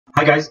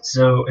Hi guys,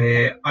 so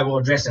I will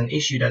address an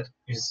issue that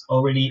is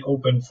already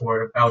open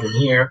for about a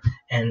year,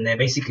 and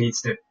basically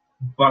it's the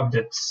bug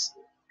that's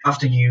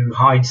after you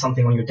hide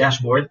something on your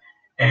dashboard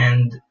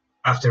and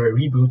after a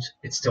reboot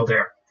it's still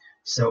there.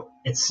 So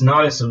it's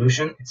not a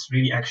solution, it's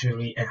really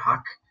actually a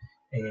hack.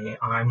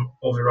 I'm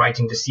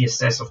overwriting the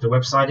CSS of the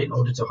website in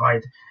order to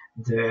hide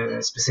the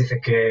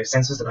specific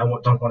sensors that I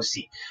don't want to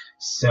see.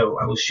 So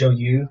I will show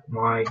you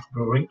my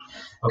brewery.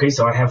 Okay,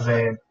 so I have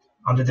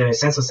under the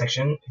sensor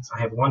section,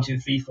 I have 1, 2,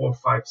 3, 4,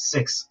 5,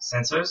 6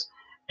 sensors,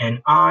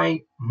 and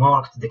I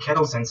marked the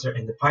kettle sensor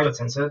and the pilot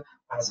sensor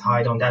as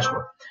hide on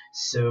dashboard.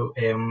 So,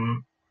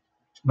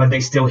 but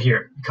they still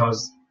here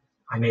because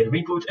I made a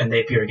reboot and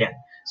they appear again.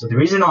 So there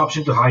is an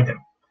option to hide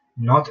them,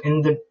 not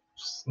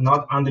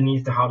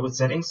underneath the hardware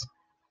settings,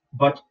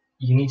 but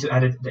you need to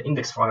edit the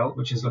index file,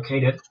 which is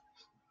located.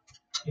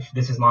 If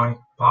this is my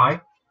Pi,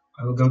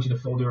 I will go to the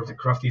folder of the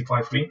Crafty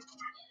Pi 3,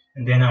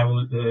 and then I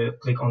will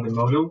click on the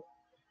module.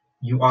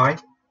 UI,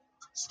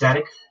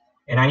 static,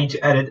 and I need to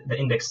edit the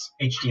index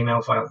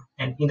HTML file.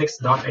 And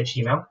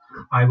index.html,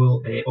 I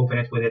will open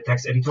it with a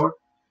text editor,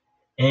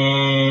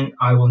 and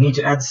I will need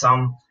to add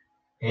some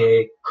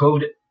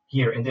code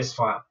here in this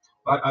file.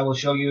 But I will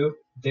show you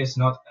this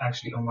not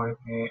actually on my.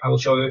 I will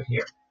show you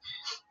here.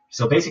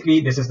 So basically,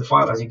 this is the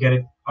file as you get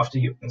it after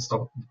you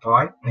install the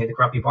Pi, the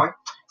Crafty Pi.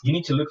 You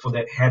need to look for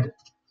the head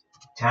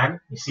tag.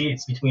 You see,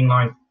 it's between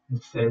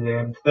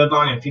the third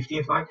line and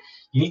 15th line.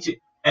 You need to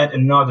add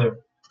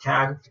another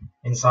tag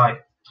inside.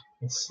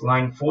 It's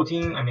line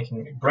 14. I'm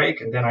making a break,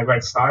 and then I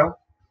write style.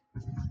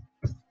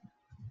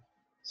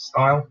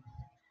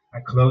 I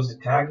close the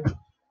tag.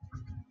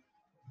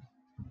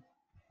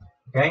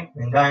 Okay,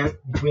 and then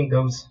between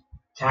those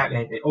tag,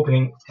 the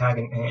opening tag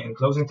and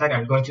closing tag,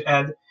 I'm going to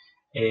add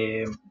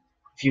a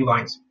few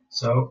lines.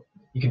 So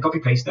you can copy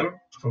paste them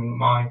from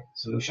my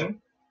solution.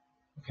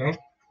 Okay,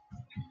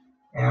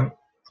 and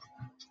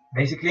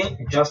basically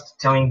I'm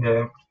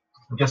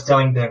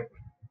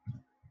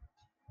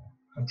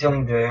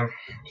telling the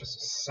just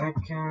a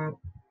second.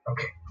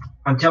 Okay,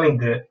 I'm telling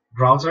the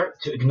browser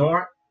to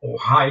ignore or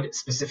hide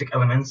specific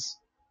elements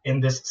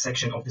in this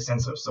section of the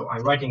sensor. So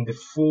I'm writing the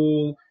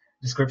full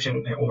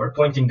description or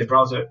pointing the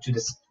browser to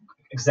this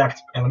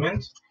exact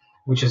element,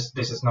 which is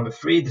this is number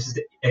 3. This is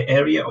the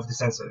area of the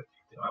sensor.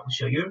 I will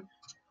show you.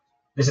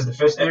 This is the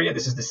first area,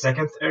 this is the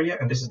second area,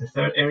 and this is the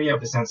third area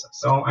of the sensor.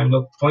 So I'm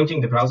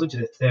pointing the browser to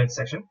the third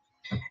section,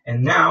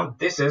 and now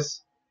this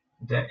is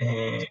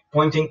the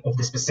pointing of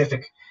the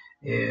specific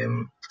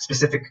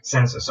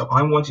sensor. So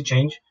I want to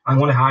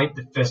hide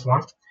the first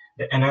one,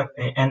 the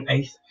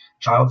N8th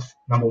child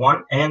number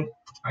 1, and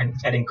I'm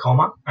adding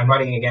comma. I'm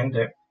writing again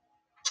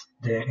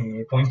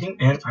the pointing,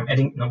 and I'm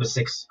adding number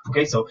 6.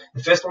 Okay, so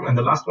the first one and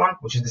the last one,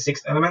 which is the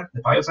 6th element,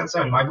 the pilot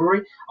sensor and my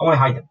brewery, I want to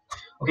hide them.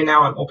 Okay,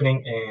 now I'm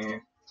opening.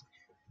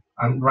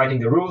 I'm writing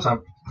the rules.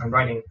 I'm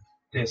writing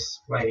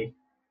display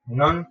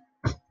none,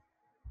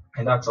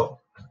 and that's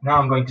all. Now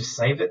I'm going to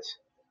save it.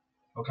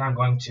 Okay, I'm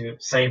going to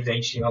save the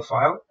HTML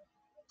file.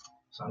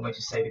 So I'm going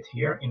to save it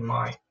here in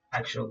my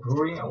actual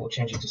brewery. I will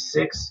change it to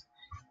 6.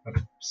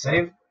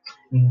 Save.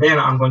 And then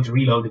I'm going to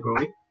reload the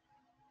brewery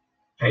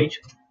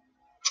page,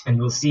 and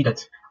you'll see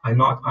that I'm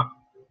not.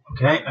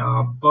 Okay.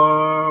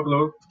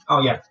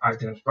 Oh yeah, I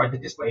didn't write the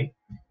display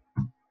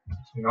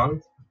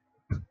none.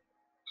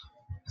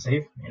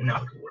 Save, and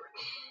now it will work.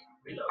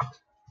 Reload.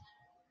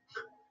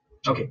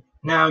 Okay,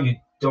 now you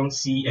don't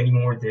see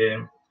anymore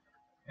the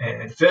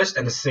first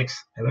and the 6th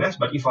elements,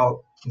 but if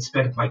I'll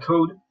inspect my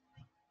code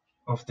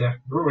of the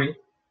brewery,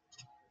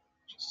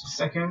 just a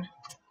second.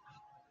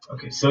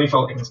 Okay, so if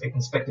I'll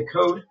inspect the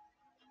code,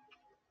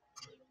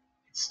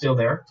 it's still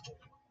there.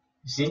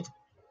 You see,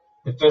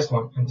 the first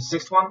one and the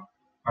 6th one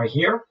are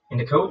here in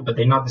the code, but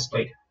they're not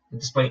displayed. The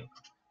display,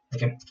 I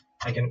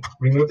can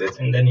remove it,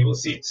 and then you will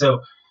see it.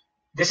 So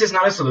this is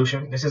not a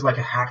solution. This is like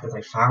a hack that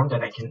I found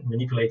that I can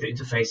manipulate the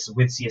interface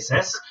with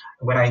CSS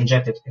when I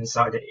inject it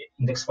inside the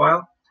index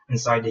file,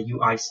 inside the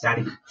UI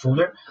static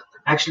folder.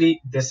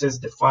 Actually, this is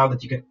the file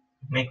that you can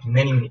make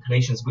many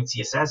manipulations with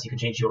CSS. You can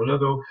change your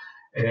logo,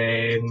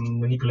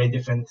 manipulate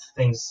different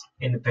things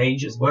in the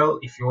page as well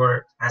if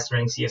you're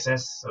mastering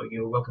CSS. So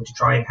you're welcome to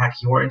try and hack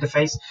your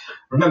interface.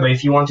 Remember,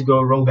 if you want to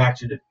roll back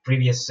to the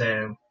previous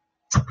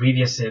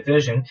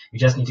version, you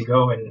just need to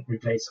go and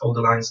replace all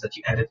the lines that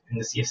you added in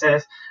the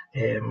CSS,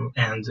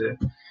 and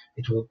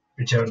it will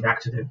return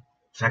back to the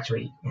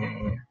factory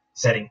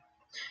setting.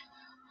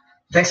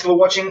 Thanks for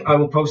watching. I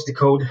will post the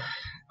code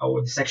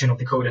or the section of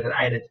the code that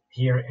I added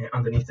here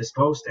underneath this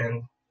post,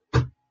 and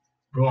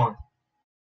go on.